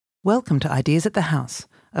Welcome to Ideas at the House,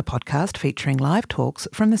 a podcast featuring live talks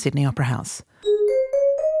from the Sydney Opera House.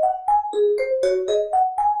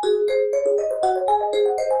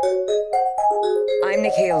 I'm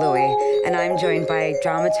Nikia Louie, and I'm joined by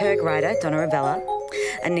dramaturg writer Donna Rabella,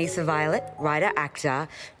 Anissa Violet, writer-actor,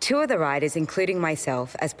 two of the writers, including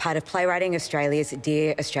myself, as part of Playwriting Australia's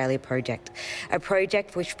Dear Australia project, a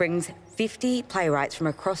project which brings 50 playwrights from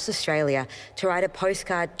across Australia to write a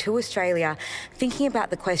postcard to Australia, thinking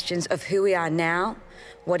about the questions of who we are now,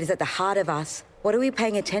 what is at the heart of us, what are we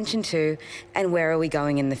paying attention to, and where are we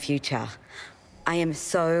going in the future. I am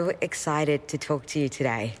so excited to talk to you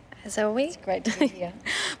today. As are we. It's great to be here.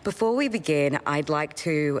 Before we begin, I'd like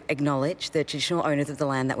to acknowledge the traditional owners of the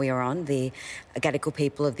land that we are on, the Gadigal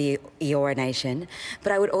people of the Eora Nation.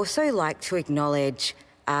 But I would also like to acknowledge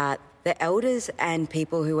the elders and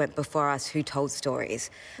people who went before us who told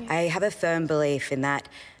stories. Yeah. I have a firm belief in that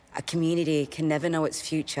a community can never know its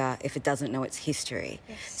future if it doesn't know its history.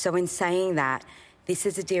 Yes. So in saying that, this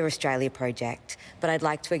is a Dear Australia project, but I'd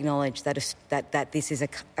like to acknowledge that this is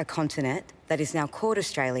a continent that is now called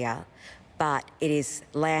Australia, but it is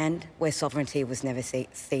land where sovereignty was never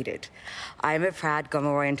ceded. I am a proud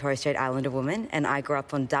Gomeroi and Torres Strait Islander woman, and I grew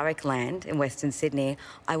up on Darug land in Western Sydney.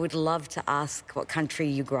 I would love to ask what country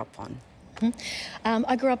you grew up on.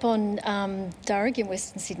 I grew up on Darug in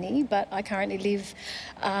Western Sydney, but I currently live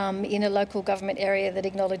in a local government area that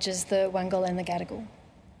acknowledges the Wangal and the Gadigal.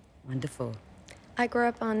 Wonderful. I grew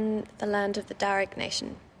up on the land of the Darug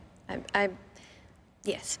Nation.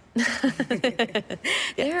 Yes.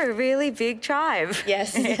 They're a really big tribe.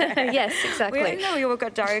 Yes. Yes, exactly. We didn't know we all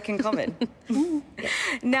got Darug in common.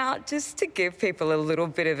 Now, just to give people a little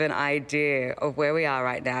bit of an idea of where we are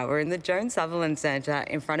right now, we're in the Joan Sutherland Centre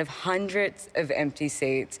in front of hundreds of empty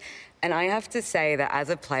seats. And I have to say that as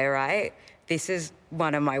a playwright, this is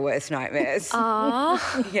one of my worst nightmares.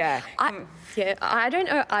 Yeah. I don't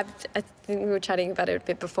know. I think we were chatting about it a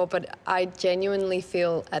bit before, but I genuinely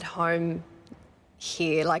feel at home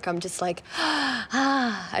here. Like I'm just like,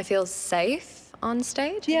 I feel safe on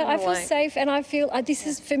stage. Yeah, I feel safe, and I feel this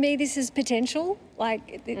is, for me, this is potential.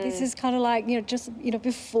 Like this is kind of like,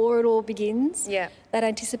 before it all begins. Yeah. That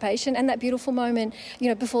anticipation and that beautiful moment,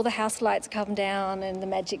 before the house lights come down and the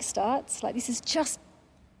magic starts. Like this is just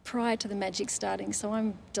prior to the magic starting, so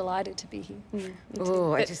I'm delighted to be here.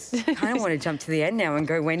 Oh, I just kind of want to jump to the end now and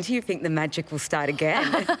go, when do you think the magic will start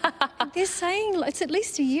again? They're saying it's at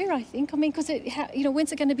least a year, I think. I mean, because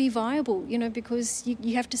when's it going to be viable? Because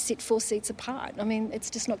you have to sit 4 seats apart. I mean, it's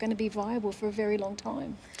just not going to be viable for a very long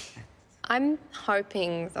time. I'm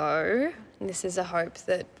hoping, though, and this is a hope,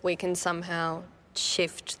 that we can somehow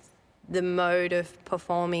shift the mode of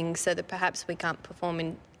performing so that perhaps we can't perform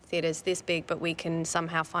in theatres this big, but we can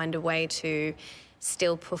somehow find a way to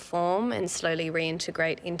still perform and slowly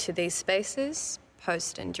reintegrate into these spaces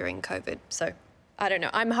post and during COVID. So I don't know.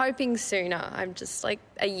 I'm hoping sooner. I'm just like,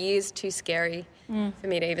 a year's too scary for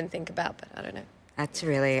me to even think about, but I don't know.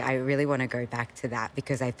 I really want to go back to that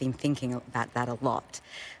because I've been thinking about that a lot.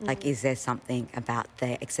 Like, is there something about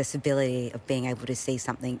the accessibility of being able to see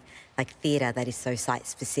something like theatre that is so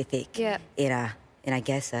site-specific in I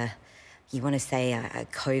guess, you want to say a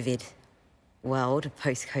COVID world, a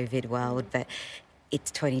post-COVID world, but it's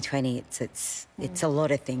 2020. It's a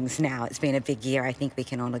lot of things now. It's been a big year. I think we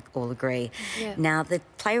can all agree. Yeah. Now, the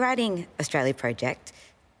Playwriting Australia project,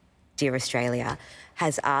 Dear Australia,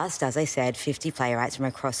 has asked, as I said, 50 playwrights from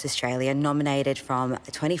across Australia, nominated from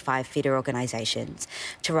 25 theatre organisations,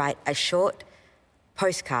 to write a short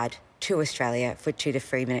postcard to Australia for 2 to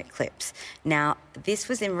 3 minute clips. Now, this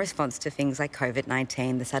was in response to things like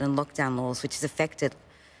COVID-19, the sudden lockdown laws, which has affected,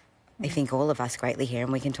 I think, all of us greatly here,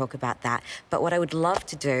 and we can talk about that. But what I would love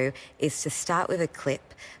to do is to start with a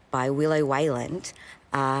clip by Willow Wayland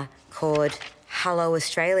called Hello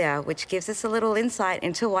Australia, which gives us a little insight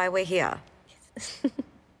into why we're here.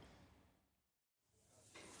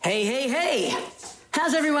 Hey.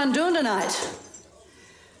 How's everyone doing tonight?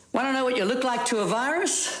 Want to know what you look like to a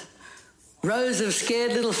virus? Rows of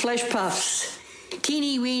scared little flesh puffs.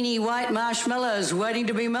 Teeny weeny white marshmallows waiting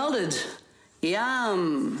to be melted.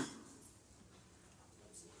 Yum.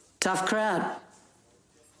 Tough crowd.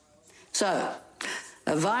 So,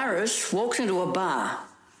 a virus walks into a bar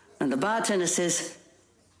and the bartender says,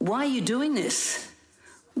 "Why are you doing this?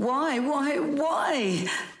 Why?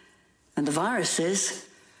 And the virus says,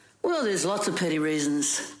 "Well, there's lots of petty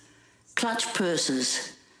reasons. Clutch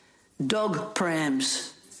purses, dog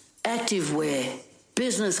prams, activewear,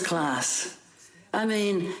 business class. I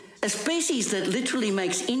mean, a species that literally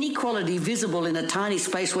makes inequality visible in a tiny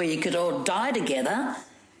space where you could all die together.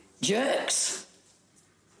 Jerks.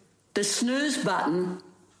 The snooze button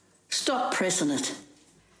Stop pressing it.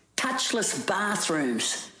 Touchless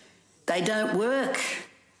bathrooms. They don't work.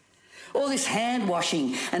 All this hand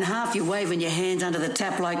washing and half you waving your hands under the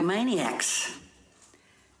tap like maniacs.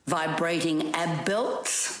 Vibrating ab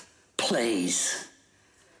belts? Please.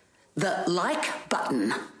 The like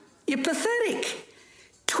button? You're pathetic.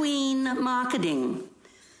 Tween marketing.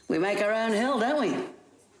 We make our own hell, don't we?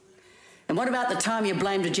 And what about the time you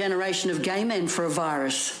blamed a generation of gay men for a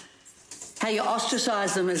virus? How you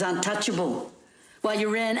ostracised them as untouchable, while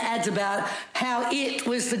you ran ads about how it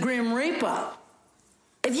was the Grim Reaper.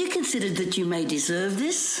 Have you considered that you may deserve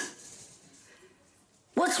this?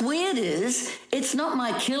 What's weird is, it's not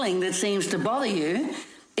my killing that seems to bother you,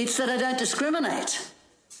 it's that I don't discriminate.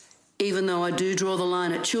 Even though I do draw the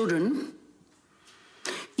line at children.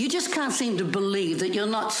 You just can't seem to believe that you're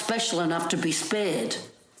not special enough to be spared.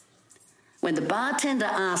 When the bartender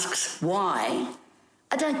asks why,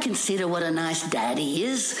 I don't consider what a nice dad he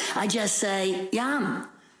is. I just say, yum.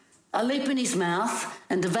 I leap in his mouth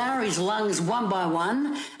and devour his lungs one by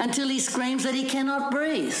one until he screams that he cannot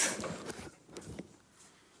breathe.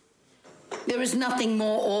 There is nothing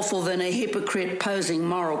more awful than a hypocrite posing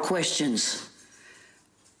moral questions.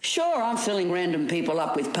 Sure, I'm filling random people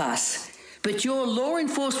up with pus, but your law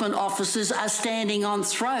enforcement officers are standing on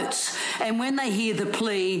throats, and when they hear the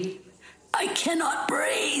plea, I cannot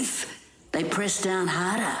breathe, they press down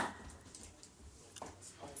harder.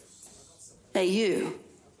 Hey, you.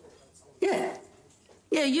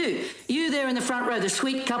 Yeah, you. You there in the front row, the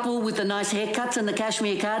sweet couple with the nice haircuts and the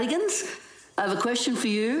cashmere cardigans. I have a question for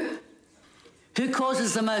you. Who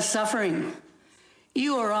causes the most suffering?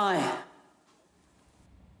 You or I?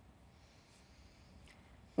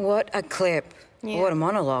 What a clip. Yeah. What a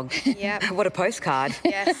monologue. Yep. What a postcard.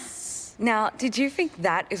 Yes. Now, did you think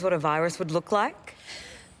that is what a virus would look like?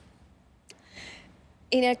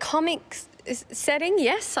 In a comic setting,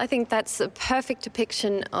 yes, I think that's a perfect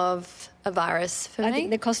depiction of a virus for me. I think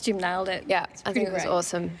the costume nailed it. Yeah, It's I pretty think it was great.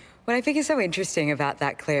 awesome. What I think is so interesting about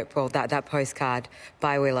that clip, or that postcard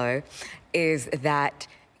by Willow, is that,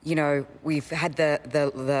 you know, we've had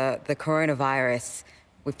the coronavirus,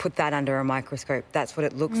 we've put that under a microscope, that's what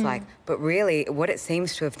it looks like. But really, what it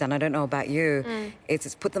seems to have done, I don't know about you, is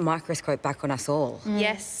it's put the microscope back on us all.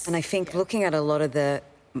 Yes. And I think looking at a lot of the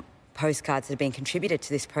postcards that have been contributed to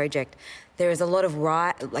this project, there is a lot of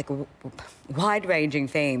wide-ranging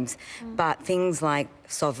themes, but things like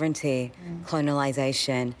sovereignty,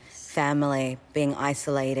 colonialisation, family, being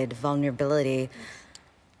isolated, vulnerability,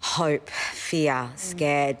 hope, fear,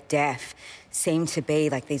 scared, death, seem to be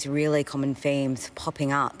like these really common themes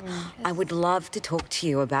popping up. I would love to talk to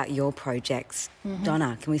you about your projects.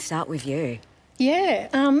 Donna, can we start with you? Yeah,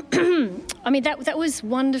 I mean, that was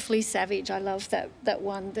wonderfully savage. I love that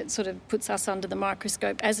one that sort of puts us under the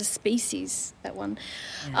microscope as a species, that one.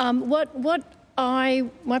 Yeah.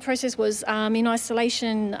 My process was in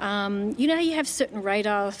isolation. You know how you have certain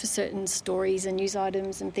radar for certain stories and news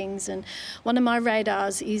items and things, and one of my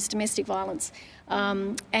radars is domestic violence.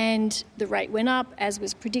 And the rate went up, as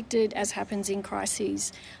was predicted, as happens in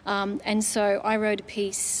crises. And so I wrote a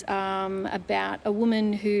piece about a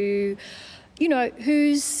woman who, the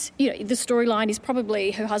storyline is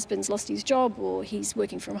probably her husband's lost his job or he's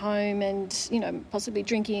working from home and, possibly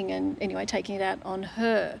drinking and anyway taking it out on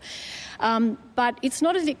her. But it's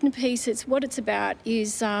not a victim piece. It's what it's about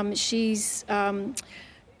is she's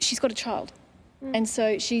got a child. And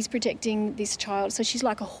so she's protecting this child. So she's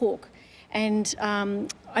like a hawk. And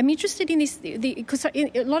I'm interested in this because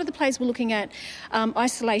a lot of the plays were looking at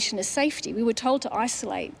isolation as safety. We were told to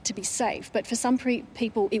isolate to be safe, but for some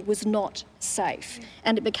people it was not safe,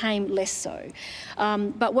 and it became less so.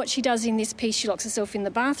 But what she does in this piece, she locks herself in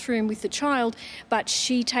the bathroom with the child, but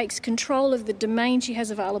she takes control of the domain she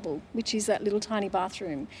has available, which is that little tiny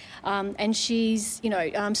bathroom. And she's,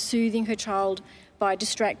 soothing her child by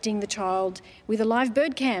distracting the child with a live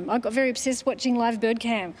bird cam. I got very obsessed watching live bird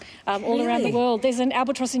cam all around the world. There's an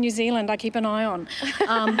albatross in New Zealand I keep an eye on.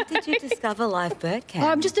 How did you discover live bird cam?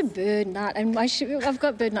 I'm just a bird nut, and I've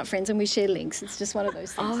got bird nut friends and we share links. It's just one of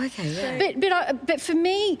those things. Oh, okay, yeah. But for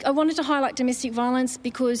me, I wanted to highlight domestic violence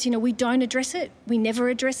because, we don't address it. We never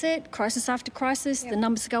address it. Crisis after crisis, the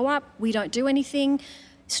numbers go up. We don't do anything.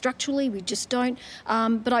 Structurally, we just don't.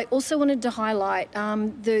 But I also wanted to highlight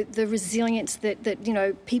the resilience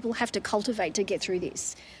that people have to cultivate to get through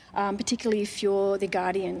this, particularly if you're the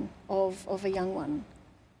guardian of a young one.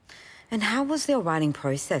 And how was your writing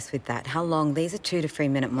process with that? How long? These are 2 to 3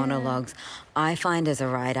 minute monologues. I find as a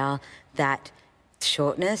writer that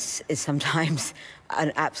shortness is sometimes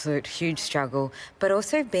an absolute huge struggle, but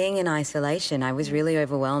also being in isolation, I was really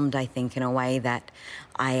overwhelmed, I think, in a way that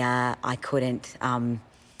I couldn't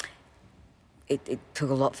it took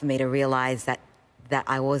a lot for me to realise that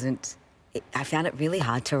I wasn't. I found it really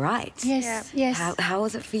hard to write. Yes, yes. How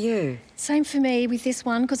was it for you? Same for me with this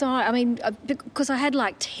one, because I had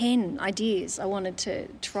like 10 ideas I wanted to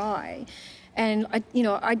try. And I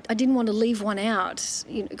didn't want to leave one out.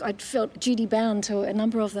 I felt duty bound to a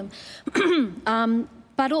number of them.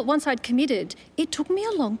 But once I'd committed, it took me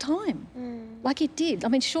a long time. Like it did. I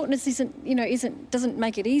mean, shortness doesn't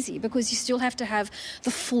make it easy, because you still have to have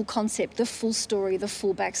the full concept, the full story, the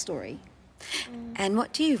full backstory. And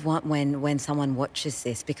what do you want when someone watches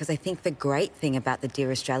this? Because I think the great thing about the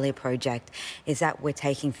Dear Australia project is that we're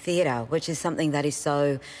taking theatre, which is something that is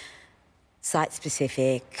so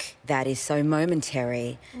site-specific, that is so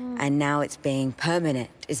momentary, and now it's being permanent,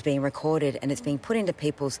 it's being recorded, and it's being put into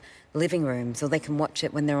people's living rooms, or they can watch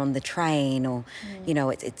it when they're on the train, or,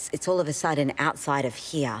 it's all of a sudden outside of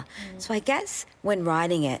here. So I guess when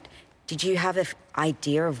writing it, did you have an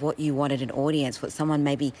idea of what you wanted an audience, what someone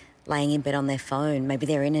maybe laying in bed on their phone, maybe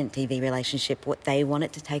they're in a TV relationship, what they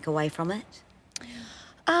wanted to take away from it?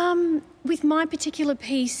 With my particular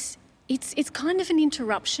piece, it's kind of an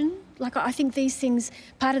interruption. Like, I think these things,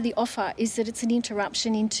 part of the offer is that it's an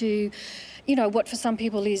interruption into, what for some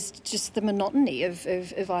people is just the monotony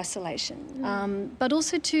of isolation. But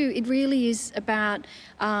also too, it really is about,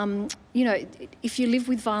 if you live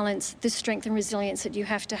with violence, the strength and resilience that you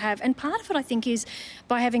have to have. And part of it, I think, is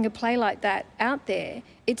by having a play like that out there,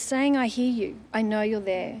 it's saying, I hear you, I know you're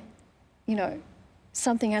there,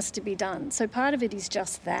 something has to be done. So part of it is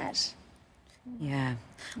just that. Yeah.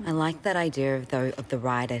 I like that idea of the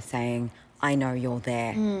writer saying, I know you're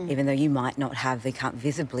there, even though you might not they can't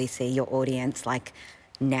visibly see your audience like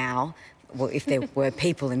now. Well, if there were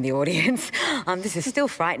people in the audience, this is still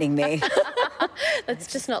frightening me. Let's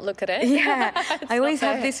just not look at it. Yeah. I always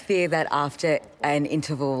have this fear that after an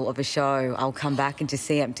interval of a show, I'll come back and just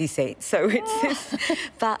see empty seats. So it's just...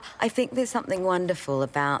 But I think there's something wonderful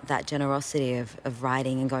about that generosity of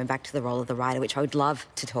writing and going back to the role of the writer, which I would love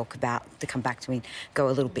to talk about, to come back to me, go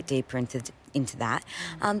a little bit deeper into that.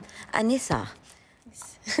 Anissa,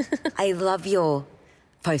 I love your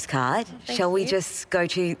postcard. Shall we just go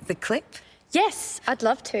to the clip? Yes, I'd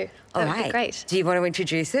love to. That would be great. Do you want to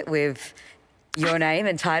introduce it with your name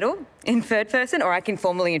and title in third person, or I can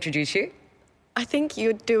formally introduce you? I think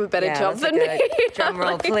you'd do a better job than me. Drum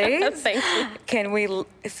roll, please. Thank you. Can we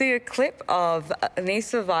see a clip of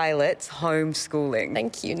Anissa Violet's homeschooling?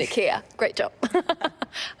 Thank you, Nakia. Great job. I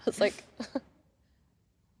was like...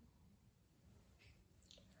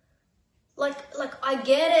 Like, I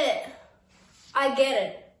get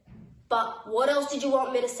it. But what else did you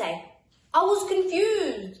want me to say? I was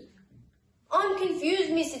confused. I'm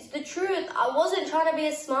confused, miss. It's the truth. I wasn't trying to be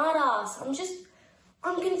a smart ass. I'm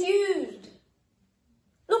confused.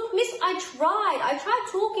 Look, miss, I tried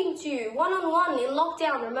talking to you one-on-one in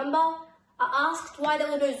lockdown, remember? I asked why there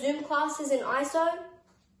were no Zoom classes in ISO.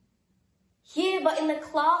 Yeah, but in the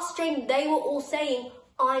class stream, they were all saying,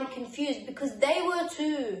 I'm confused, because they were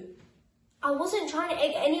too. I wasn't trying to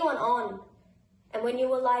egg anyone on. And when you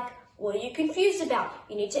were like, what are you confused about?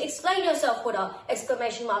 You need to explain yourself, Buddha!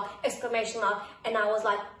 Exclamation mark, exclamation mark. And I was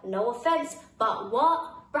like, no offense, but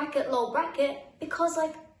what? Bracket, lol, bracket. Because,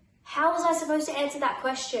 how was I supposed to answer that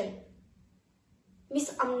question?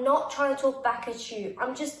 Miss, I'm not trying to talk back at you.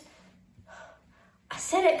 I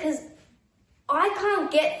said it because I can't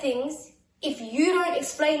get things if you don't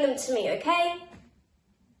explain them to me, okay?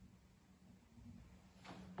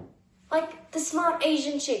 Like the smart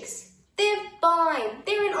Asian chicks. They're fine.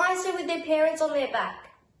 They're in ISO with their parents on their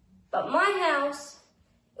back. But my house,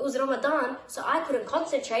 it was Ramadan, so I couldn't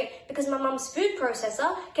concentrate because my mum's food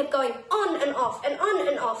processor kept going on and off and on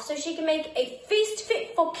and off so she can make a feast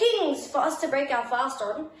fit for kings for us to break our fast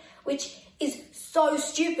on, which is so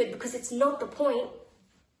stupid because it's not the point.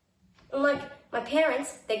 And my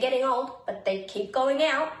parents, they're getting old, but they keep going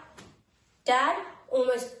out. Dad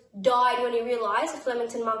almost died when he realised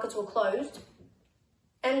Flemington markets were closed.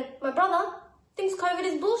 And my brother thinks COVID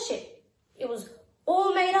is bullshit. It was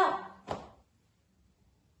all made up.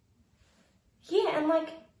 Yeah, and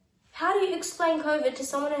how do you explain COVID to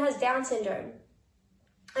someone who has Down syndrome?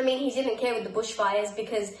 I mean, he didn't care with the bushfires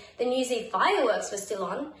because the New Zealand fireworks were still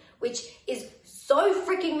on, which is so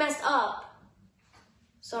freaking messed up.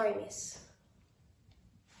 Sorry, miss.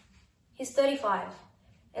 He's 35.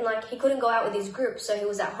 And he couldn't go out with his group, so he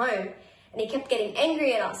was at home. And he kept getting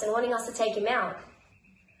angry at us and wanting us to take him out.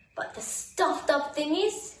 But the stuffed up thing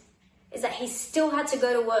is that he still had to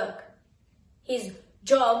go to work. His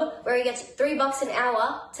job, where he gets $3 an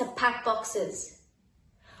hour to pack boxes.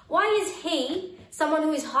 Why is he, someone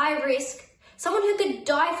who is high risk, someone who could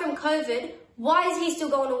die from COVID, why is he still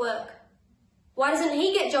going to work? Why doesn't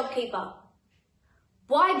he get JobKeeper?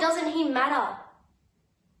 Why doesn't he matter?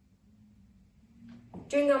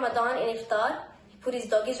 During Ramadan in Iftar, he put his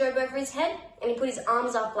doggy's robe over his head and he put his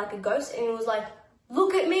arms up like a ghost and he was like,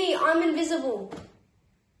 look at me, I'm invisible.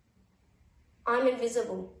 I'm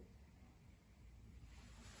invisible.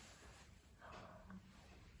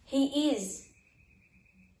 He is.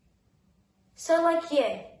 So like,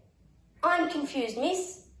 yeah, I'm confused,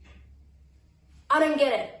 miss. I don't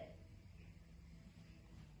get it.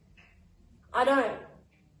 I don't.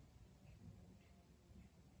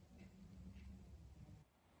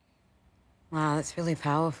 Wow, that's really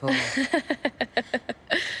powerful.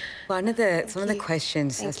 Some of the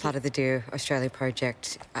questions as part of the Dear Australia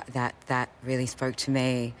project that really spoke to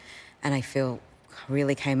me, and I feel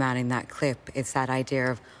really came out in that clip, is that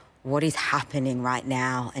idea of what is happening right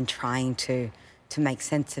now and trying to make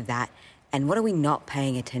sense of that. And what are we not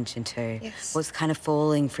paying attention to? Yes. What's kind of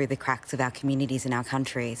falling through the cracks of our communities and our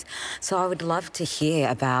countries? So I would love to hear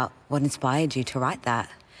about what inspired you to write that.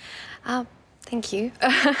 Thank you.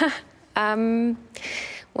 So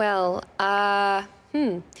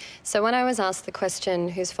when I was asked the question,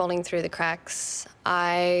 who's falling through the cracks,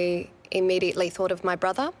 I immediately thought of my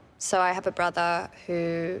brother. So I have a brother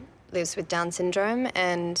who lives with Down syndrome,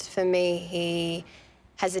 and for me, he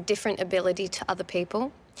has a different ability to other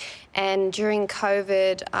people. And during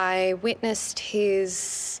COVID, I witnessed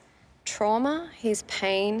his trauma, his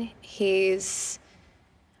pain,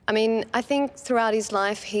 I think throughout his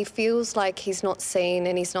life, he feels like he's not seen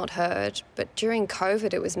and he's not heard. But during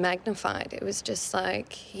COVID, it was magnified. It was just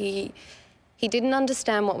like he didn't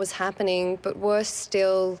understand what was happening, but worse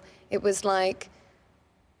still, it was like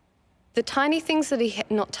the tiny things that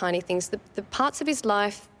the parts of his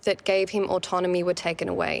life that gave him autonomy were taken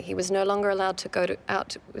away. He was no longer allowed to go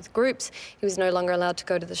out with groups. He was no longer allowed to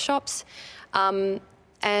go to the shops. And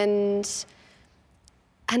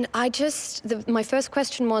my first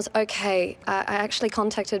question was, okay, I actually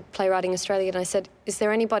contacted Playwriting Australia and I said, is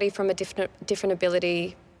there anybody from a different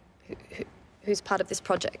ability who's part of this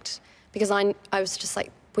project? Because I was just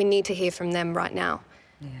like, we need to hear from them right now.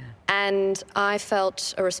 Yeah. And I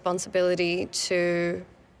felt a responsibility to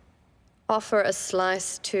offer a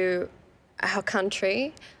slice to our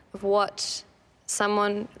country of what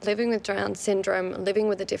someone living with Down syndrome, living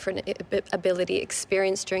with a different ability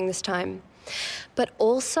experienced during this time. But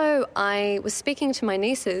also, I was speaking to my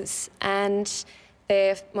nieces, and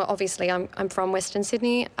obviously I'm from Western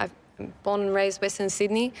Sydney. I'm born and raised Western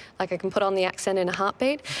Sydney. Like, I can put on the accent in a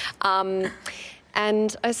heartbeat.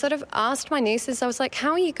 And I sort of asked my nieces, I was like,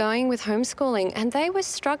 how are you going with homeschooling? And they were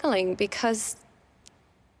struggling because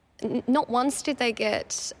not once did they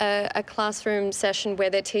get a classroom session where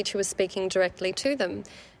their teacher was speaking directly to them.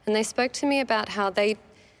 And they spoke to me about how they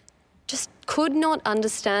just could not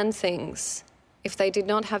understand things if they did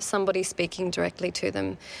not have somebody speaking directly to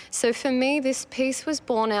them. So for me, this piece was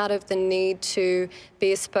born out of the need to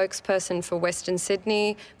be a spokesperson for Western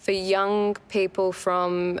Sydney, for young people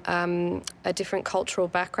from a different cultural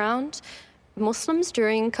background. Muslims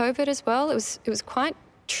during COVID as well, it was quite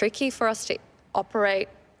tricky for us to operate,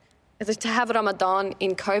 to have Ramadan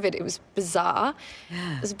in COVID. It was bizarre.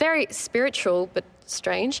 Yeah. It was very spiritual, but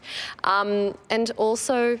strange. And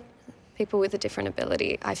also people with a different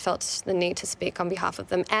ability. I felt the need to speak on behalf of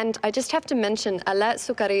them. And I just have to mention Alat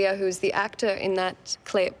Sukaria, who's the actor in that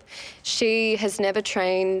clip. She has never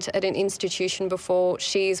trained at an institution before.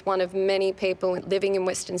 She's one of many people living in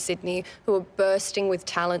Western Sydney who are bursting with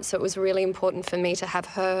talent. So it was really important for me to have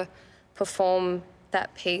her perform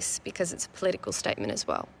that piece because it's a political statement as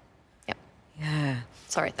well. Yep. Yeah.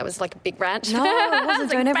 Sorry, that was like a big rant. No, it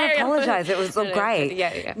wasn't. Don't ever apologise. It was great.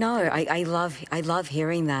 Yeah. No, I love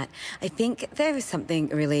hearing that. I think there is something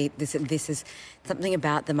really. This is something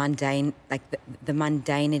about the mundane, like the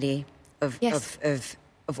mundanity of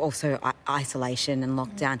also isolation and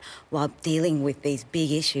lockdown while dealing with these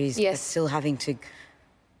big issues, but still having to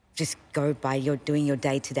just go by doing your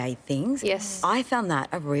day-to-day things. Yes, I found that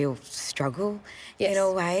a real struggle in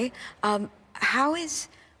a way. How is?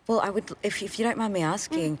 Well, I would, if you don't mind me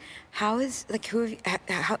asking, how is, like, who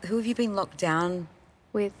have you been locked down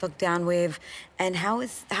with, and how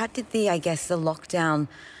did the lockdown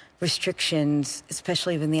restrictions,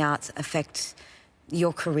 especially within the arts, affect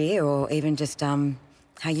your career or even just how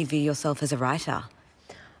you view yourself as a writer?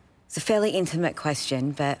 It's a fairly intimate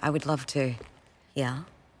question, but I would love to hear.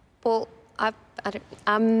 Well,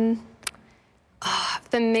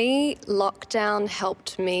 for me, lockdown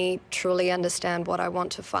helped me truly understand what I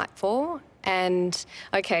want to fight for. And,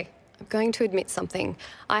 okay, I'm going to admit something.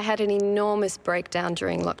 I had an enormous breakdown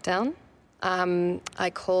during lockdown.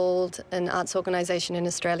 I called an arts organisation in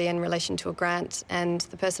Australia in relation to a grant, and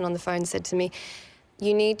the person on the phone said to me,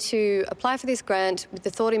 "You need to apply for this grant with the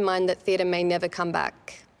thought in mind that theatre may never come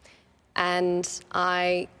back." And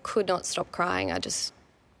I could not stop crying. I just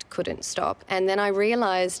couldn't stop. And then I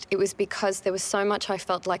realised it was because there was so much I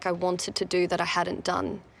felt like I wanted to do that I hadn't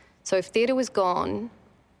done. So if theatre was gone,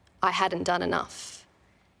 I hadn't done enough.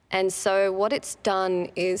 And so what it's done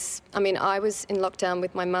is, I was in lockdown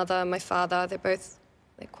with my mother and my father. They're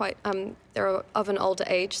of an older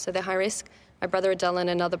age, so they're high risk. My brother Adele and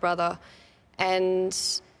another brother. And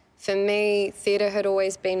for me, theatre had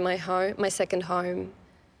always been my home, my second home.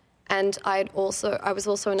 And I was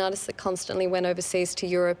also an artist that constantly went overseas to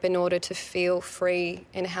Europe in order to feel free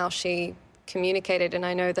in how she communicated. And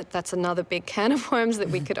I know that that's another big can of worms that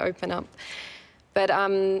we could open up. But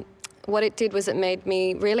what it did was it made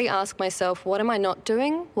me really ask myself, what am I not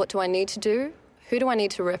doing? What do I need to do? Who do I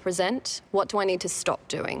need to represent? What do I need to stop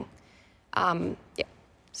doing? So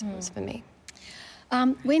it was for me.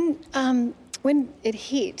 When it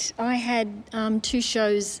hit, I had 2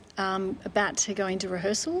 shows about to go into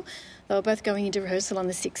rehearsal. They were both going into rehearsal on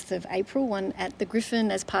the 6th of April, one at the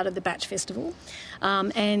Griffin as part of the Batch Festival,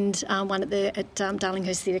 and one at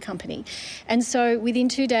Darlinghurst Theatre Company. And so within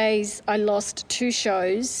 2 days, I lost 2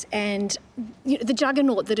 shows, and the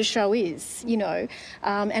juggernaut that a show is,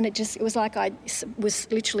 and it was like I was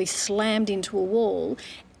literally slammed into a wall,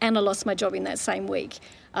 and I lost my job in that same week.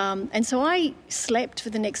 And so I slept for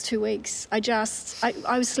the next 2 weeks. I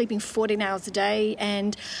was sleeping 14 hours a day,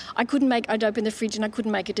 and I'd open the fridge and I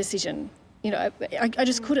couldn't make a decision. I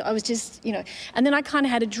just couldn't. I was just, and then I kind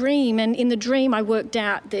of had a dream, and in the dream I worked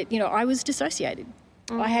out that, I was dissociated.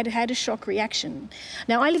 I had a shock reaction.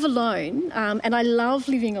 Now, I live alone, and I love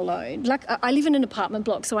living alone. Like, I live in an apartment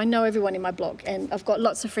block, so I know everyone in my block, and I've got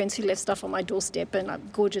lots of friends who left stuff on my doorstep, and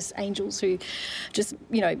gorgeous angels who just,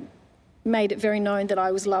 made it very known that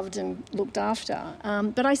I was loved and looked after.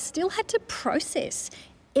 But I still had to process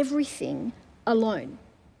everything alone.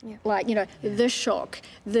 Yeah. Like, the shock,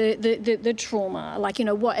 the trauma,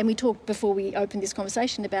 what, and we talked before we opened this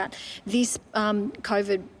conversation about this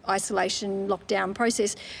COVID isolation lockdown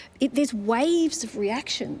process. There's waves of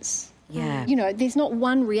reactions. Yeah. There's not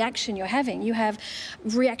one reaction you're having. You have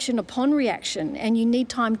reaction upon reaction, and you need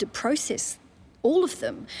time to process all of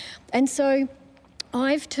them. And so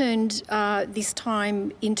I've turned this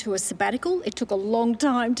time into a sabbatical. It took a long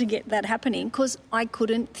time to get that happening because I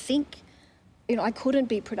couldn't think. I couldn't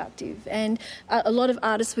be productive. And a lot of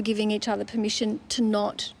artists were giving each other permission to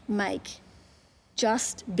not make,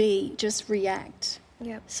 just be, just react.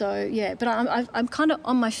 Yeah. So, but I'm kind of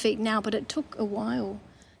on my feet now, but it took a while.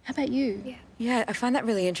 How about you? Yeah. Yeah, I find that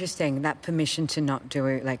really interesting, that permission to not do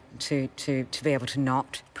it, like to be able to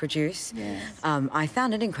not produce. Yes. I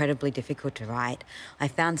found it incredibly difficult to write. I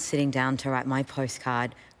found sitting down to write my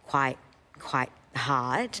postcard quite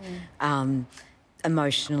hard.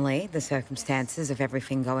 Emotionally, the circumstances of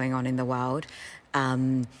everything going on in the world.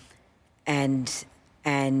 And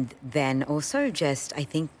then also just, I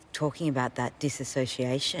think, talking about that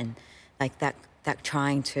disassociation, like that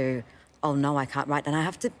trying to, oh no, I can't write. And I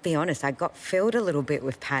have to be honest, I got filled a little bit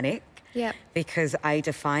with panic. Yeah. Because I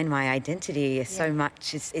define my identity as so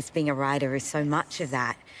much, it's being a writer is so much of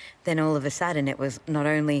that. Then all of a sudden it was not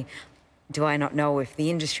only do I not know if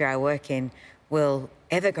the industry I work in will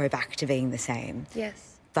ever go back to being the same.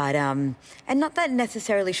 Yes. But, and not that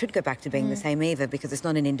necessarily should go back to being the same either, because it's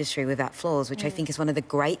not an industry without flaws, which I think is one of the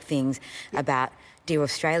great things about Dear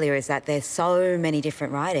Australia, is that there's so many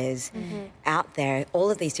different writers out there,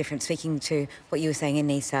 all of these different, speaking to what you were saying,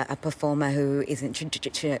 Anissa, a performer who isn't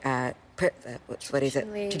traditionally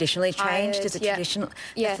trained? Is it traditional?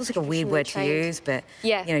 Yeah, it feels like a weird word to use, but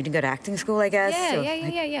didn't go to acting school, I guess.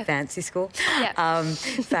 Yeah. Fancy school. Yeah.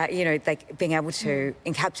 But like being able to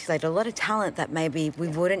encapsulate a lot of talent that maybe we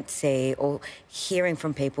wouldn't see, or hearing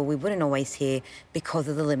from people we wouldn't always hear because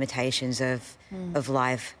of the limitations of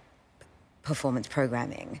live performance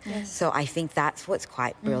programming. Yes. So I think that's what's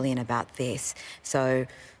quite brilliant about this. So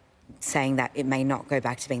saying that it may not go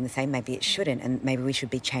back to being the same, maybe it shouldn't, and maybe we should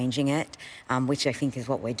be changing it, which I think is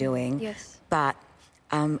what we're doing. Yes. But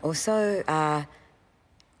also that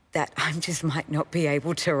I just might not be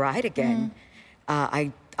able to write again.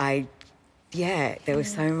 There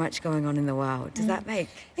was so much going on in the world. Does that make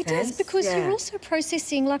sense? It does, because you're also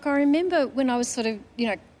processing, like I remember when I was sort of,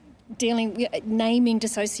 naming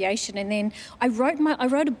dissociation, and then I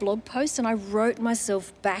wrote a blog post and I wrote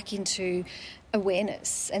myself back into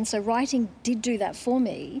awareness, and so writing did do that for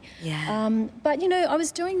me. But I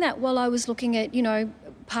was doing that while I was looking at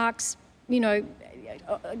parks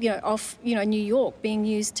off New York being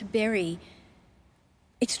used to bury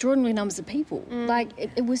extraordinary numbers of people. Like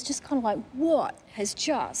it was just kind of like, what has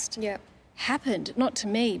just happened? Not to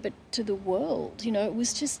me, but to the world. It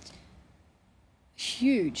was just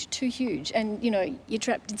huge, too huge, and you're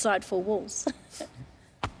trapped inside four walls.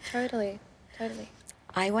 Totally.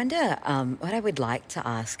 I wonder what I would like to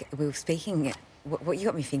ask. We were speaking. What you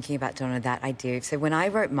got me thinking about, Donna, that idea. So when I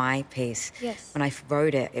wrote my piece, when I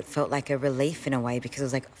wrote it, it felt like a relief in a way because it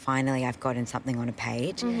was like, finally I've gotten something on a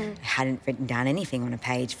page. I hadn't written down anything on a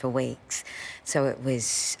page for weeks. So it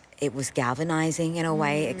was galvanising in a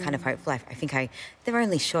way, it kind of hopeful. I think they were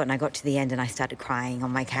only short and I got to the end and I started crying on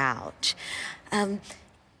my couch.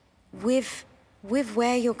 With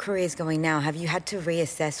where your career is going now, have you had to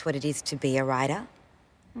reassess what it is to be a writer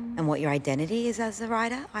and what your identity is as a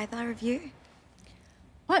writer, either of you?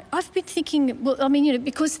 I've been thinking,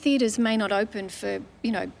 because theatres may not open for,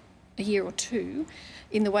 a year or two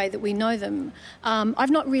in the way that we know them, I've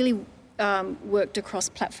not really worked across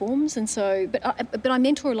platforms, and so, but I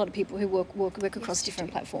mentor a lot of people who work across different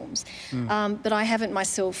platforms, but I haven't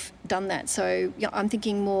myself done that. So I'm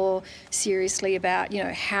thinking more seriously about,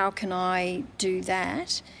 how can I do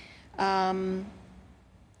that?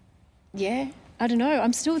 I don't know.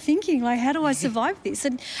 I'm still thinking, like, how do I survive this?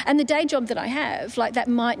 And the day job that I have, like, that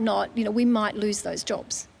might not, we might lose those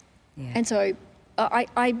jobs. Yeah. And so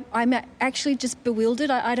I'm actually just bewildered.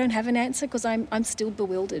 I don't have an answer because I'm still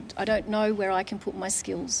bewildered. I don't know where I can put my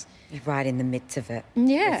skills. You're right in the midst of it.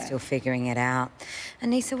 Yeah. You're still figuring it out.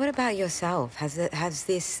 Anissa, what about yourself? Has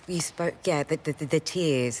this, you spoke, the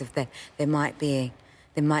tears of there might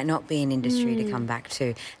not be an industry to come back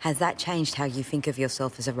to. Has that changed how you think of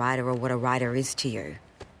yourself as a writer or what a writer is to you?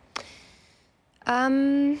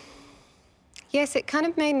 Yes, it kind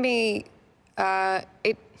of made me...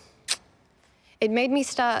 It made me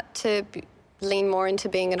start to lean more into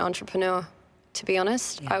being an entrepreneur, to be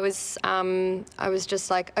honest. Yeah. I was just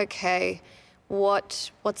like, okay,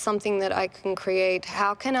 what's something that I can create?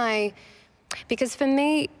 How can I... Because for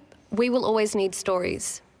me, we will always need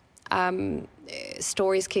stories.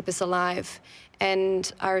 Stories keep us alive,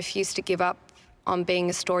 and I refuse to give up on being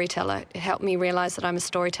a storyteller. It helped me realise that I'm a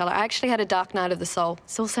storyteller. I actually had a dark night of the soul.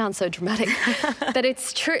 This all sounds so dramatic, but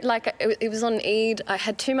it's true. Like, it was on Eid. I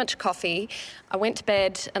had too much coffee. I went to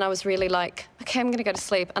bed, and I was really like, okay, I'm going to go to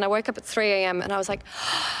sleep. And I woke up at 3 a.m, and I was like,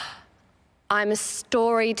 I'm a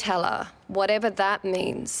storyteller, whatever that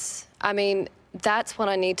means. I mean, that's what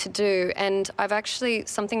I need to do. And I've actually,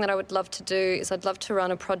 something that I would love to do is I'd love to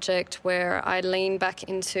run a project where I lean back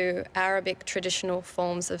into Arabic traditional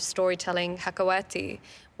forms of storytelling, hakawati,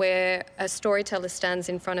 where a storyteller stands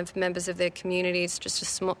in front of members of their community. It's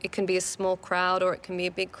just it can be a small crowd or it can be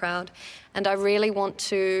a big crowd. And I really want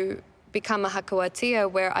to become a hakawatiya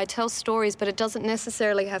where I tell stories, but it doesn't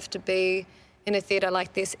necessarily have to be in a theatre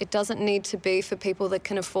like this. It doesn't need to be for people that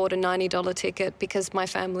can afford a $90 ticket because my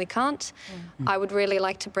family can't. I would really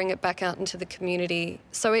like to bring it back out into the community.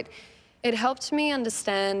 So it helped me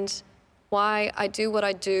understand why I do what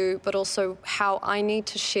I do, but also how I need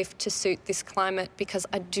to shift to suit this climate, because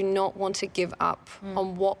I do not want to give up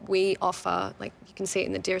on what we offer. Like, you can see it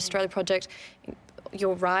in the Dear Australia project,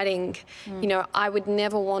 your writing. I would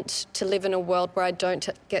never want to live in a world where I don't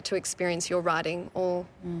get to experience your writing or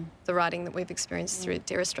the writing that we've experienced through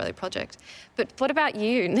Dear Australia project. But what about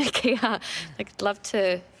you, Nikia? I'd love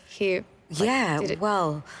to hear. Maybe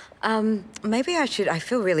I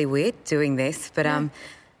feel really weird doing this, but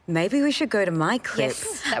maybe we should go to my clip.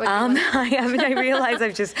 Yes, that would be I realise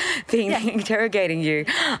I've just been interrogating you.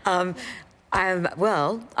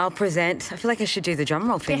 I'll present. I feel like I should do the drum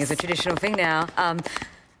roll thing as a traditional thing now.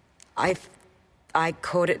 I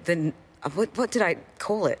called it what did I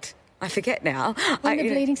call it? I forget now. When the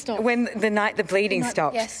bleeding stopped. When the night the bleeding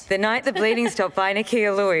stopped. Yes. The night the bleeding stopped by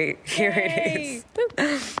Nikia Louie. Here it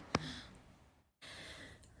is.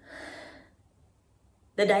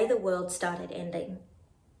 The day the world started ending,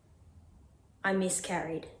 I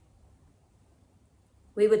miscarried.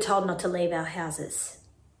 We were told not to leave our houses.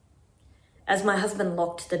 As my husband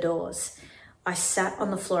locked the doors, I sat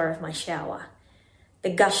on the floor of my shower, the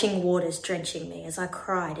gushing waters drenching me as I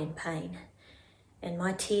cried in pain, and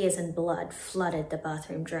my tears and blood flooded the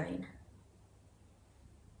bathroom drain.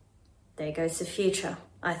 There goes the future,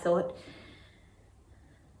 I thought.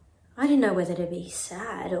 I didn't know whether to be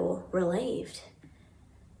sad or relieved.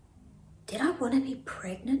 Did I want to be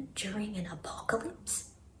pregnant during an apocalypse?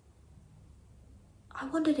 I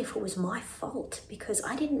wondered if it was my fault because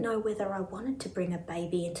I didn't know whether I wanted to bring a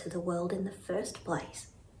baby into the world in the first place,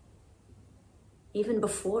 even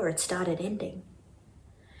before it started ending.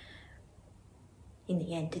 In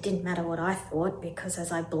the end, it didn't matter what I thought, because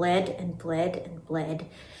as I bled and bled and bled,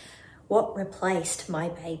 what replaced my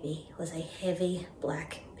baby was a heavy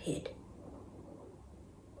black pit.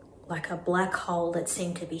 Like a black hole that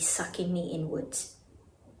seemed to be sucking me inwards.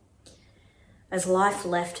 As life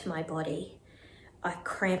left my body, I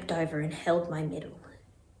cramped over and held my middle.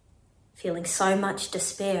 Feeling so much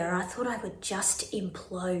despair, I thought I would just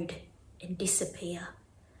implode and disappear.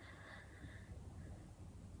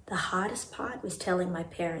 The hardest part was telling my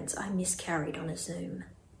parents I miscarried on a Zoom.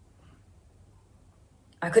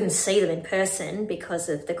 I couldn't see them in person because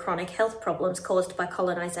of the chronic health problems caused by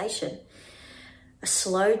colonisation. A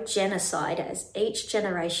slow genocide as each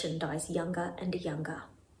generation dies younger and younger.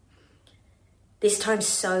 This time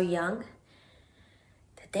so young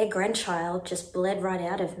that their grandchild just bled right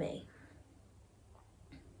out of me.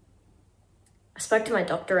 I spoke to my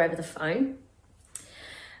doctor over the phone.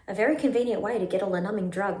 A very convenient way to get all the numbing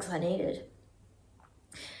drugs I needed.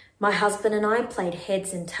 My husband and I played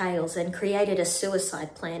heads and tails and created a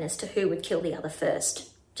suicide plan as to who would kill the other first,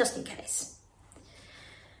 just in case.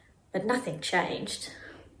 But nothing changed.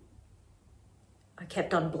 I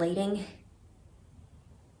kept on bleeding.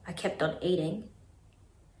 I kept on eating.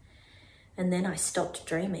 And then I stopped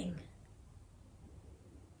dreaming.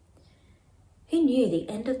 Who knew the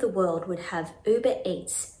end of the world would have Uber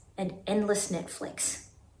Eats and endless Netflix?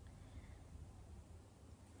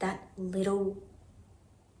 That little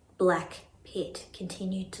black pit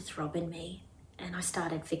continued to throb in me, and I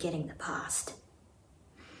started forgetting the past.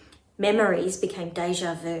 Memories became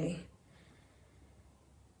deja vu.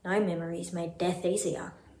 No memories made death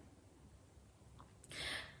easier.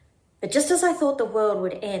 But just as I thought the world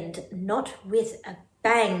would end, not with a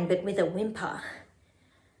bang, but with a whimper,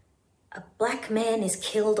 a black man is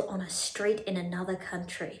killed on a street in another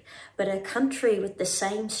country, but a country with the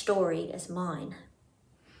same story as mine.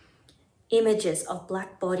 Images of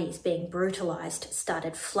black bodies being brutalised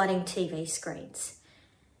started flooding TV screens.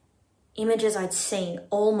 Images I'd seen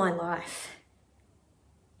all my life.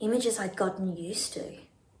 Images I'd gotten used to.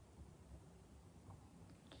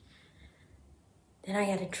 Then I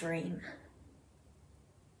had a dream.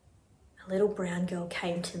 A little brown girl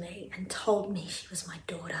came to me and told me she was my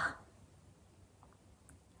daughter.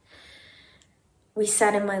 We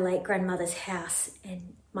sat in my late grandmother's house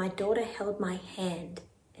and my daughter held my hand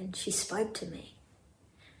and she spoke to me.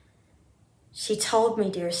 She told me,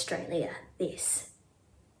 dear Australia, this.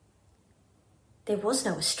 There was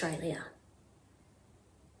no Australia.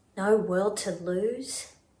 No world to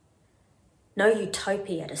lose. No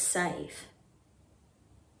utopia to save.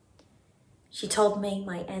 She told me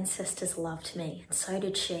my ancestors loved me, and so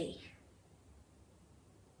did she.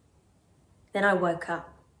 Then I woke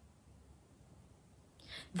up.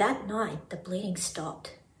 That night, the bleeding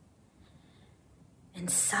stopped. And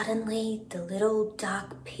suddenly, the little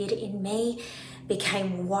dark pit in me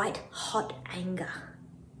became white-hot anger.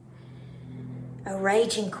 A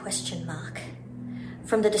raging question mark.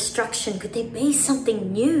 From the destruction, could there be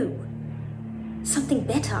something new? Something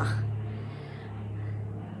better?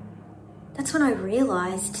 That's when I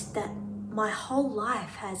realised that my whole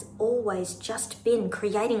life has always just been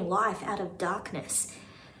creating life out of darkness.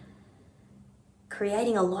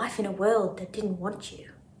 Creating a life in a world that didn't want you.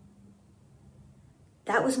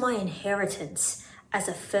 That was my inheritance as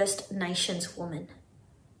a First Nations woman.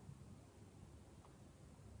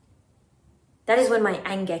 That is when my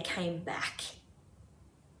anger came back.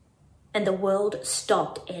 And the world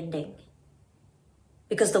stopped ending.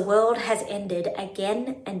 Because the world has ended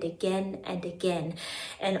again and again and again.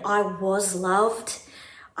 And I was loved,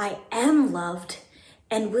 I am loved,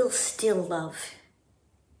 and will still love.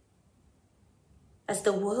 As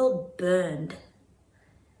the world burned,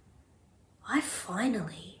 I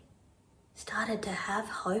finally started to have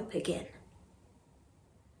hope again.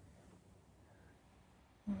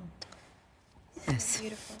 Yes.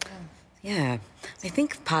 Beautiful. Yeah. I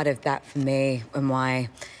think part of that for me and why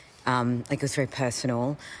it was very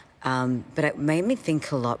personal, but it made me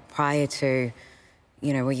think a lot prior to,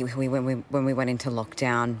 when we went into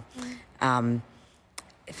lockdown,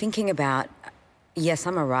 thinking about, yes,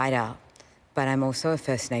 I'm a writer, but I'm also a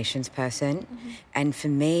First Nations person. Mm-hmm. And for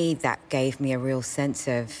me, that gave me a real sense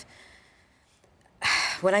of,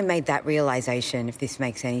 when I made that realisation, if this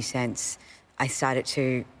makes any sense, I started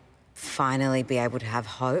to finally be able to have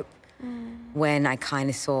hope. When I kind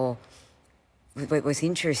of saw, what was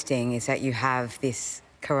interesting is that you have this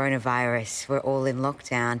coronavirus, we're all in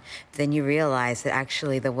lockdown, then you realise that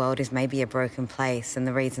actually the world is maybe a broken place, and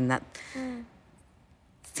the reason that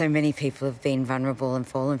so many people have been vulnerable and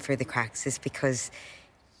fallen through the cracks is because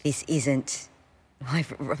this isn't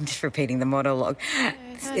I'm just repeating the monologue.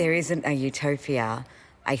 There isn't a utopia.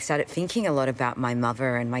 I started thinking a lot about my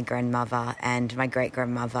mother and my grandmother and my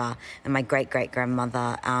great-grandmother and my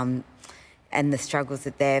great-great-grandmother and the struggles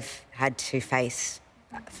that they've had to face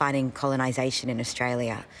fighting colonisation in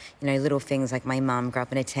Australia. You know, little things like my mum grew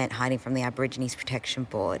up in a tent hiding from the Aborigines Protection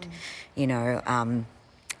Board. You know,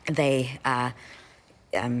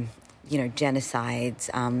 you know, genocides,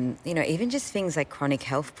 you know, even just things like chronic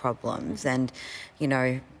health problems. And, you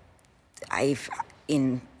know,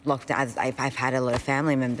 in lockdown, I've had a lot of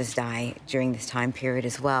family members die during this time period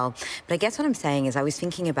as well. But I guess what I'm saying is I was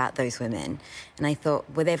thinking about those women and I thought,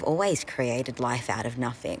 well, they've always created life out of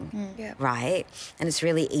nothing, right? And it's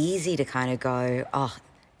really easy to kind of go, oh,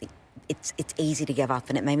 it's easy to give up.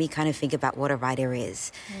 And it made me kind of think about what a writer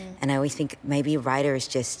is. And I always think maybe a writer is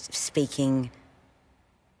just speaking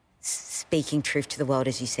truth to the world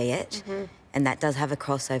as you see it. And that does have a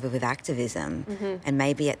crossover with activism. And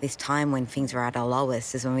maybe at this time when things are at our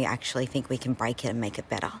lowest is when we actually think we can break it and make it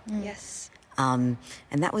better. Yes. And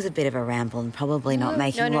that was a bit of a ramble and probably not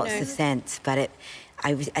making lots of sense, but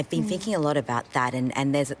I've been thinking a lot about that,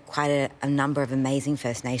 and there's quite a number of amazing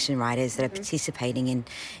First Nation writers that are participating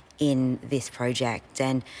in this project.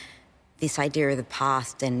 And this idea of the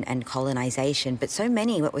past and colonisation, but so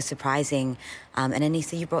many, what was surprising, and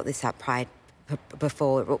Anissa, you brought this up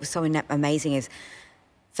before, what was so amazing is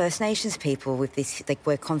First Nations people with this, like,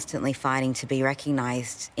 we're constantly fighting to be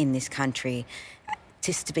recognised in this country,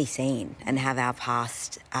 just to be seen and have our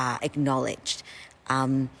past acknowledged.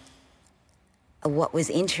 What was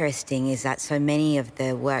interesting is that so many of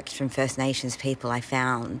the works from First Nations people I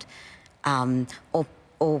found, or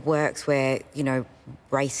works where, you know,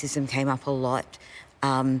 racism came up a lot,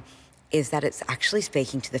 is that it's actually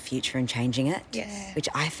speaking to the future and changing it, which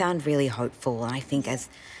I found really hopeful. And I think as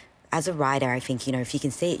a writer, I think, you know, if you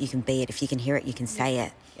can see it, you can be it. If you can hear it, you can say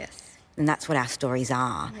it. And that's what our stories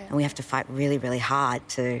are. And we have to fight really, really hard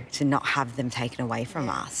to not have them taken away from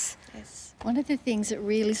us. One of the things that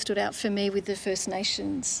really stood out for me with the First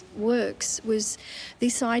Nations works was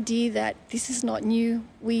this idea that this is not new.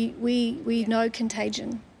 We know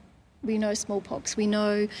contagion. We know smallpox. We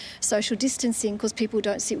know social distancing because people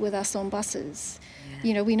don't sit with us on buses.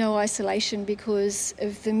 You know, we know isolation because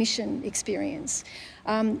of the mission experience.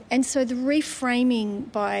 And so the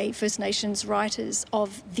reframing by First Nations writers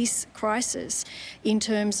of this crisis in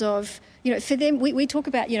terms of, you know, for them, we talk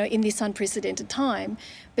about, you know, in this unprecedented time,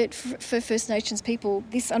 but for First Nations people,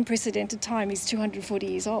 this unprecedented time is 240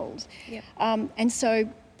 years old. And so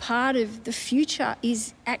part of the future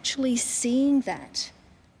is actually seeing that,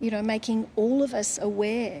 you know, making all of us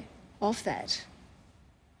aware of that.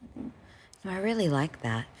 I really like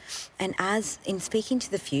that. And as in speaking to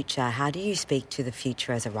the future, how do you speak to the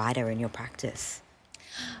future as a writer in your practice?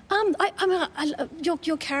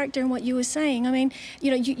 Your character and what you were saying, I mean, you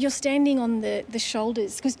know, you're standing on the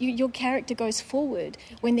shoulders because your character goes forward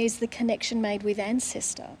when there's the connection made with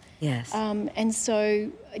ancestor. Yes. And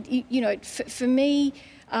so, you know, for me,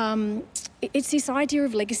 it's this idea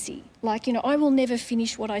of legacy. Like, you know, I will never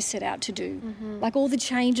finish what I set out to do. Like all the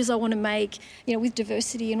changes I want to make, you know, with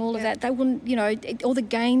diversity and all of that, they wouldn't, you know, all the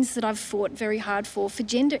gains that I've fought very hard for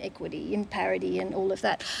gender equity and parity and all of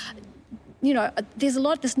that. You know, there's a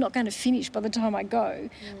lot that's not going to finish by the time I go.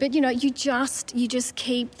 But, you know, you just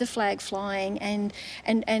keep the flag flying and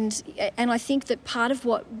I think that part of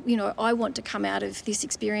what, you know, I want to come out of this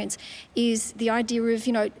experience is the idea of,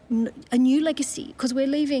 you know, a new legacy, because we're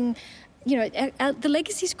leaving, you know, the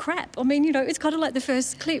legacy's crap. I mean, you know, it's kind of like the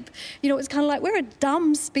first clip. You know, it's kind of like we're a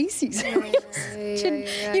dumb species.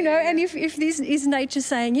 You know, and if this is nature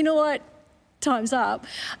saying, you know what, time's up,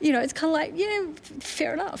 you know, it's kind of like, yeah,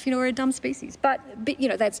 fair enough, you know, we're a dumb species. But you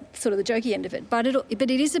know, that's sort of the jokey end of it. But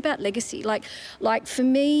it is about legacy. Like for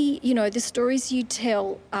me, you know, the stories you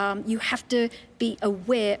tell, you have to be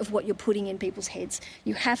aware of what you're putting in people's heads.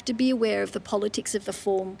 You have to be aware of the politics of the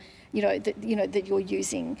form, that you're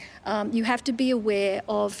using. You have to be aware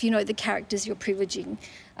of, you know, the characters you're privileging.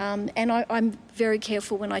 And I'm very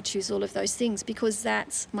careful when I choose all of those things because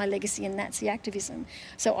that's my legacy and that's the activism.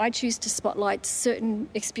 So I choose to spotlight certain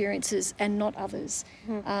experiences and not others.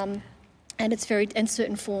 And and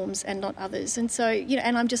certain forms and not others. And so, you know,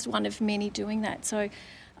 and I'm just one of many doing that. So,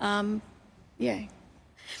 yeah.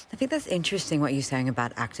 I think that's interesting what you're saying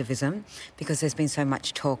about activism, because there's been so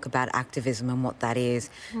much talk about activism and what that is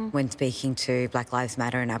when speaking to Black Lives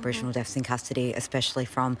Matter and Aboriginal deaths in custody, especially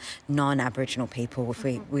from non-Aboriginal people. If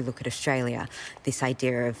we look at Australia, this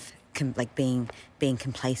idea of being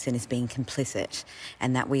complacent is being complicit,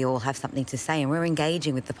 and that we all have something to say, and we're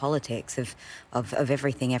engaging with the politics of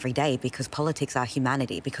everything every day, because politics are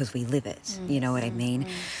humanity, because we live it. You know what I mean?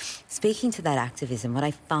 Speaking to that activism, what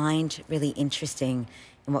I find really interesting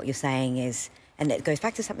in what you're saying is, and it goes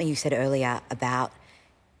back to something you said earlier about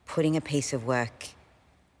putting a piece of work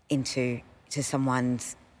into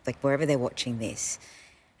someone's, like, wherever they're watching this,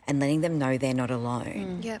 and letting them know they're not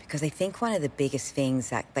alone. Because I think one of the biggest things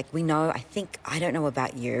that, like, we know, I don't know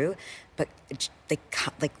about you, but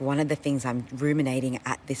like one of the things I'm ruminating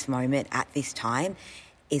at this moment, at this time,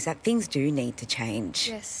 is that things do need to change.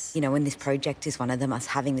 Yes. You know, and this project is one of them, us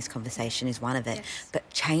having this conversation is one of it. Yes. But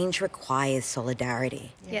change requires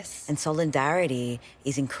solidarity. Yes. And solidarity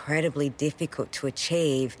is incredibly difficult to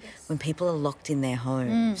achieve when people are locked in their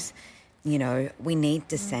homes. You know, we need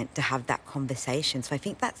dissent to have that conversation. So I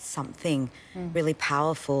think that's something really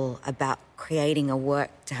powerful about creating a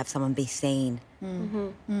work to have someone be seen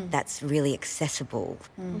that's really accessible,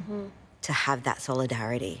 to have that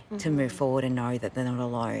solidarity, to move forward and know that they're not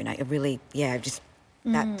alone. I really, just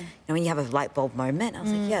that, you know, when you have a light bulb moment, I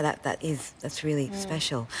was like, that's really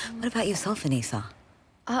special. What about yourself, Anissa?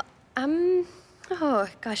 Oh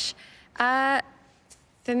gosh,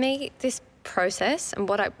 for me, this process and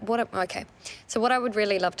what I would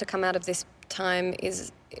really love to come out of this time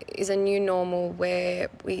is a new normal where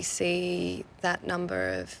we see that number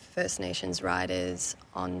of First Nations riders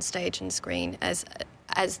on stage and screen as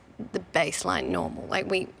the baseline normal. Like,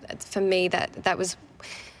 for me, that was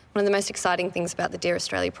one of the most exciting things about the Dear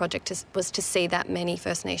Australia project was to see that many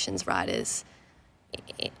First Nations riders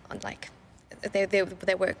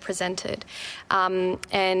their work presented.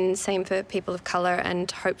 And same for people of colour,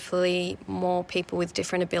 and hopefully more people with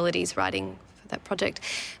different abilities writing for that project.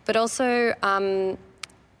 But also,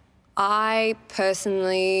 I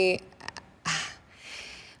personally,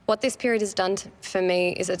 what this period has done for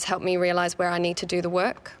me is it's helped me realise where I need to do the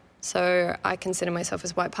work. So I consider myself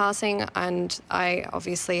as white passing, and I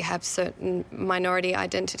obviously have certain minority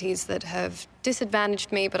identities that have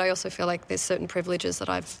disadvantaged me, but I also feel like there's certain privileges that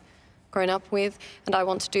I've grown up with, and I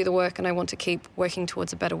want to do the work and I want to keep working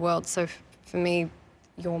towards a better world. So for me,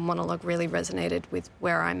 your monologue really resonated with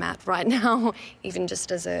where I'm at right now, even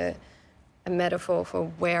just as a metaphor for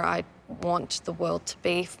where I want the world to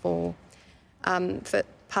be for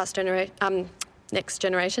next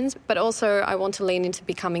generations. But also I want to lean into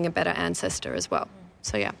becoming a better ancestor as well.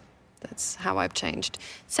 So yeah, that's how I've changed.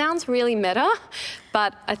 Sounds really meta,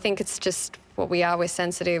 but I think it's just what we are. We're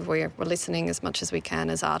sensitive, we're listening as much as we can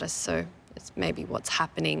as artists, so it's maybe what's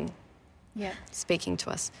happening speaking to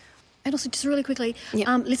us. And also, just really quickly,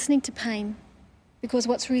 listening to pain, because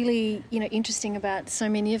what's really, interesting about so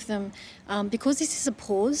many of them, because this is a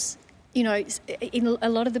pause, in a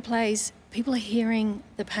lot of the plays, people are hearing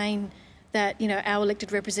the pain that, our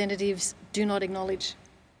elected representatives do not acknowledge.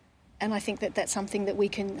 And I think that that's something that we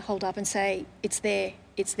can hold up and say, it's there,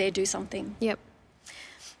 do something. Yep.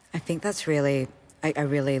 I think that's really, I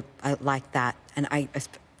really like that. And I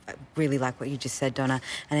really like what you just said, Donna.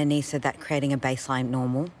 And Anissa, that creating a baseline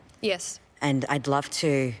normal. Yes. And I'd love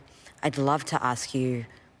to ask you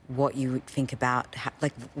what you think about,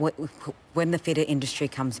 when the theatre industry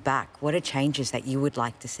comes back, what are changes that you would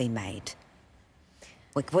like to see made?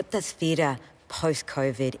 Like, what does theatre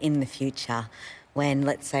post-COVID in the future, when,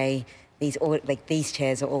 let's say, these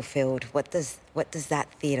chairs are all filled, what does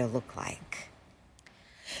that theatre look like?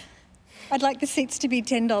 I'd like the seats to be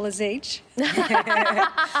 $10 each.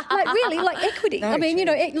 Really, equity. No, I mean,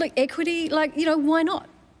 equity, why not?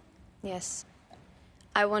 Yes.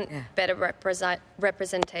 I want better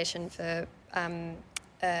representation for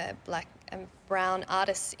black and brown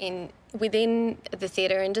artists within the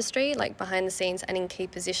theatre industry, like behind the scenes and in key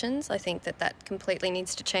positions. I think that completely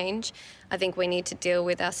needs to change. I think we need to deal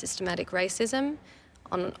with our systematic racism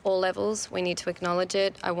on all levels. We need to acknowledge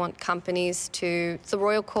it. I want companies to... The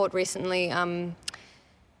Royal Court recently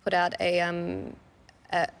put out a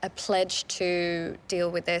pledge to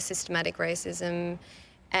deal with their systematic racism,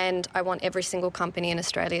 and I want every single company in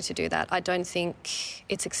Australia to do that. I don't think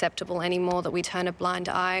it's acceptable anymore that we turn a blind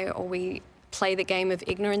eye or we play the game of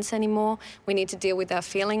ignorance anymore. We need to deal with our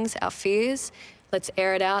feelings, our fears. Let's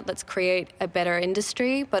air it out. Let's create a better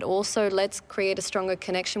industry, but also let's create a stronger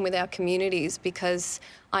connection with our communities, because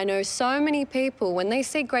I know so many people, when they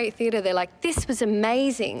see great theatre, they're like, this was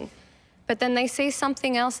amazing. But then they see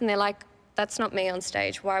something else and they're like, that's not me on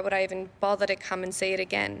stage. Why would I even bother to come and see it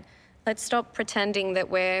again? Let's stop pretending that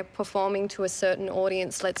we're performing to a certain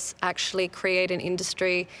audience. Let's actually create an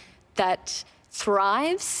industry that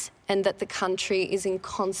thrives and that the country is in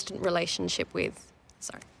constant relationship with.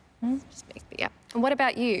 Sorry. speak. But yeah. And what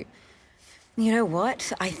about you? You know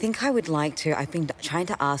what? I think I would like to. I've been trying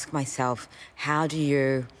to ask myself, how do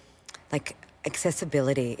you,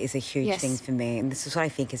 accessibility is a huge thing for me, and this is what I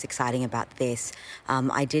think is exciting about this.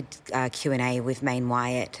 I did Q&A with Maine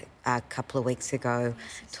Wyatt a couple of weeks ago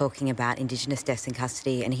talking about Indigenous deaths in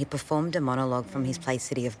custody, and he performed a monologue from his play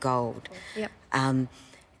City of Gold. Yep.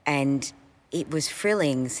 And it was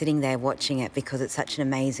thrilling sitting there watching it because it's such an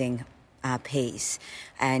amazing piece.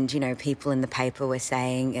 And, people in the paper were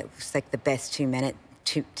saying it was like the best 2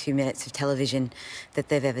 minutes of television that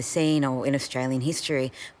they've ever seen or in Australian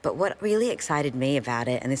history. But what really excited me about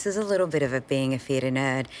it, and this is a little bit of being a theatre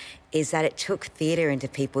nerd, is that it took theatre into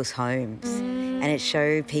people's homes and it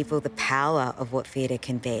showed people the power of what theatre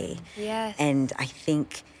can be. Yes. And I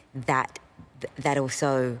think that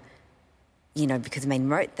also, because Maine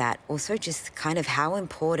wrote that, also just kind of how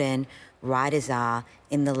important writers are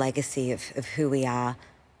in the legacy of who we are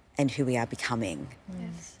and who we are becoming.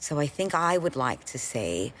 Yes. So I think I would like to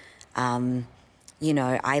see,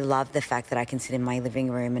 I love the fact that I can sit in my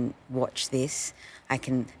living room and watch this. I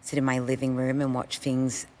can sit in my living room and watch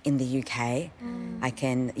things in the UK. I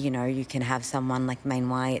can, you can have someone like Maine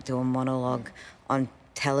Wyatt do a monologue on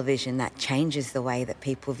television that changes the way that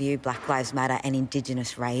people view Black Lives Matter and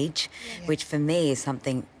Indigenous rage, which for me is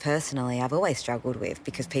something personally I've always struggled with,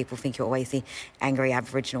 because people think you're always the angry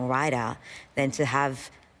Aboriginal writer. Then to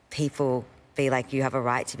have people be like, you have a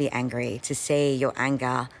right to be angry, to see your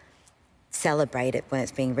anger celebrated when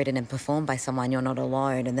it's being written and performed by someone, you're not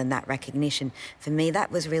alone, and then that recognition, for me,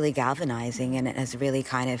 that was really galvanising, and it has really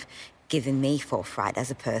kind of given me forthright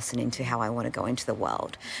as a person into how I want to go into the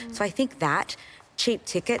world. So I think that cheap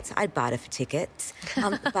tickets, I'd barter for tickets.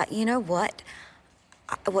 But you know what?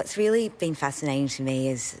 What's really been fascinating to me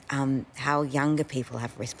is how younger people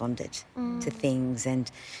have responded to things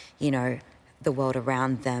and, the world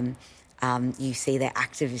around them. You see their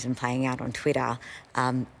activism playing out on Twitter,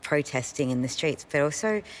 protesting in the streets, but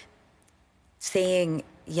also seeing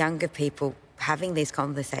younger people having these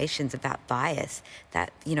conversations about bias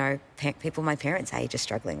that, people my parents' age are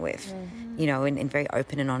struggling with, in very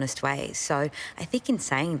open and honest ways. So I think in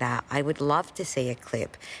saying that, I would love to see a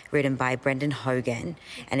clip written by Brendan Hogan,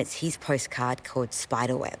 and it's his postcard called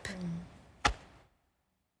Spiderweb.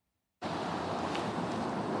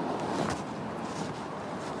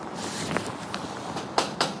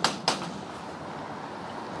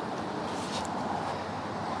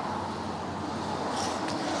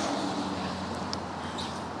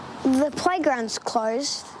 The playground's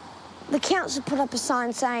closed. The council put up a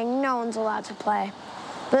sign saying no one's allowed to play.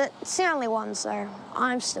 But it's the only one, so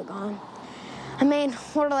I'm still gone. I mean,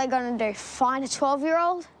 what are they going to do? Fine a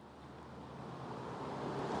 12-year-old?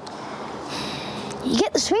 You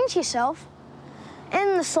get the swing to yourself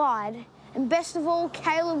and the slide, and best of all,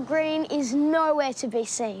 Caleb Green is nowhere to be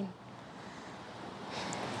seen.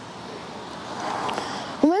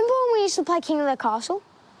 Remember when we used to play King of the Castle?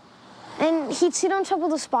 And he'd sit on top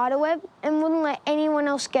of the spider web and wouldn't let anyone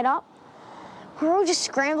else get up. We were all just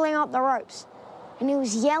scrambling up the ropes. And he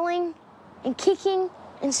was yelling and kicking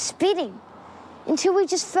and spitting until we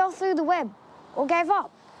just fell through the web or gave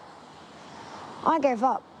up. I gave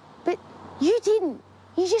up, but you didn't.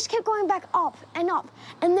 You just kept going back up and up.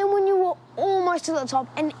 And then when you were almost to the top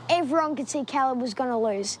and everyone could see Caleb was going to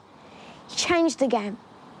lose, he changed the game.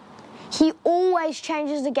 He always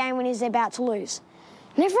changes the game when he's about to lose.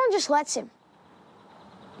 And everyone just lets him.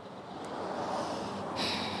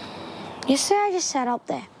 Yesterday I just sat up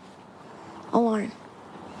there, alone.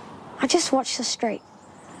 I just watched the street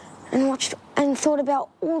and thought about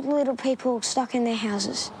all the little people stuck in their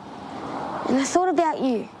houses. And I thought about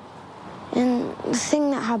you and the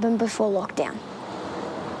thing that happened before lockdown.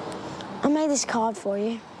 I made this card for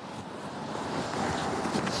you.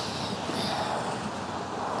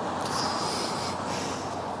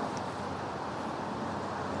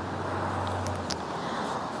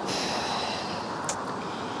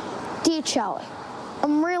 Dear Charlie,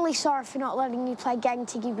 I'm really sorry for not letting you play Gang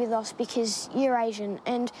Tiggy with us because you're Asian,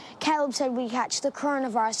 and Caleb said we'd catch the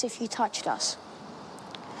coronavirus if you touched us.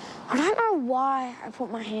 I don't know why I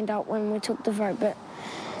put my hand up when we took the vote, but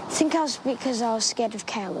I think it was because I was scared of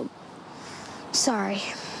Caleb. Sorry.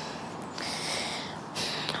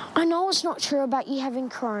 I know it's not true about you having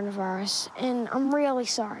coronavirus, and I'm really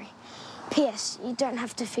sorry. P.S. You don't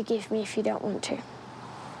have to forgive me if you don't want to.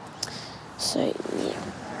 So, yeah.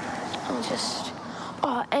 I'll just...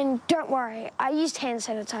 Oh, and don't worry, I used hand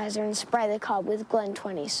sanitizer and spray the card with Glen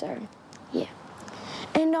 20, so, yeah.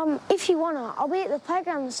 And, if you wanna, I'll be at the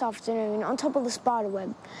playground this afternoon on top of the spider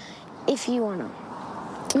web, if you wanna.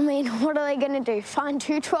 I mean, what are they gonna do, find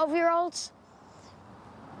two 12-year-olds?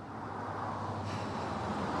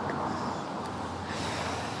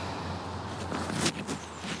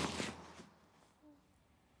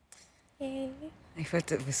 I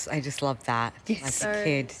just love that. Yes. Like a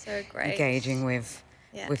kid So great. engaging with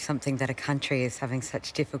something that a country is having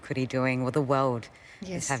such difficulty doing, or the world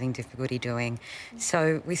is having difficulty doing.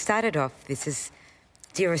 So we started off, this is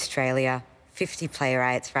Dear Australia, 50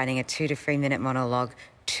 playwrights writing a 2 to 3 minute monologue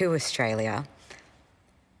to Australia.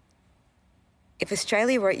 If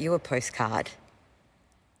Australia wrote you a postcard,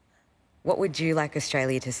 what would you like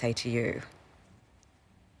Australia to say to you?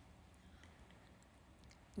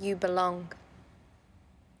 You belong.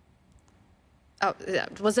 Oh,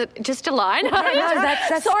 was it just a line? Sorry,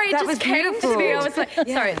 it just came to me. I was like,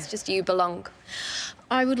 sorry, it's just you belong.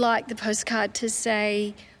 I would like the postcard to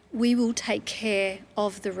say, we will take care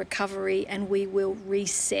of the recovery and we will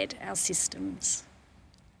reset our systems.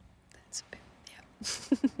 That's a bit,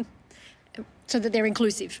 yeah. So that they're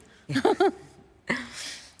inclusive.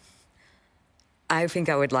 I think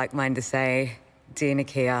I would like mine to say, Dear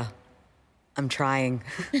Nakia, I'm trying.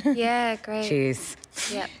 Yeah, great. Cheers.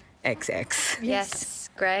 Yep. XX. Yes,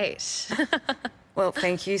 great. Well,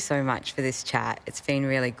 thank you so much for this chat. It's been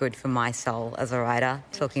really good for my soul as a writer,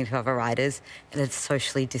 talking to other writers in a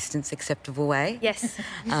socially distanced, acceptable way. Yes.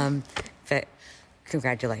 But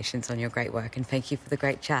congratulations on your great work and thank you for the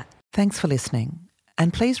great chat. Thanks for listening.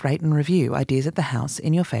 And please rate and review Ideas at the House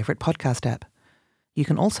in your favourite podcast app. You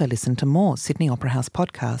can also listen to more Sydney Opera House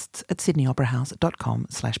podcasts at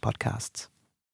sydneyoperahouse.com/podcasts.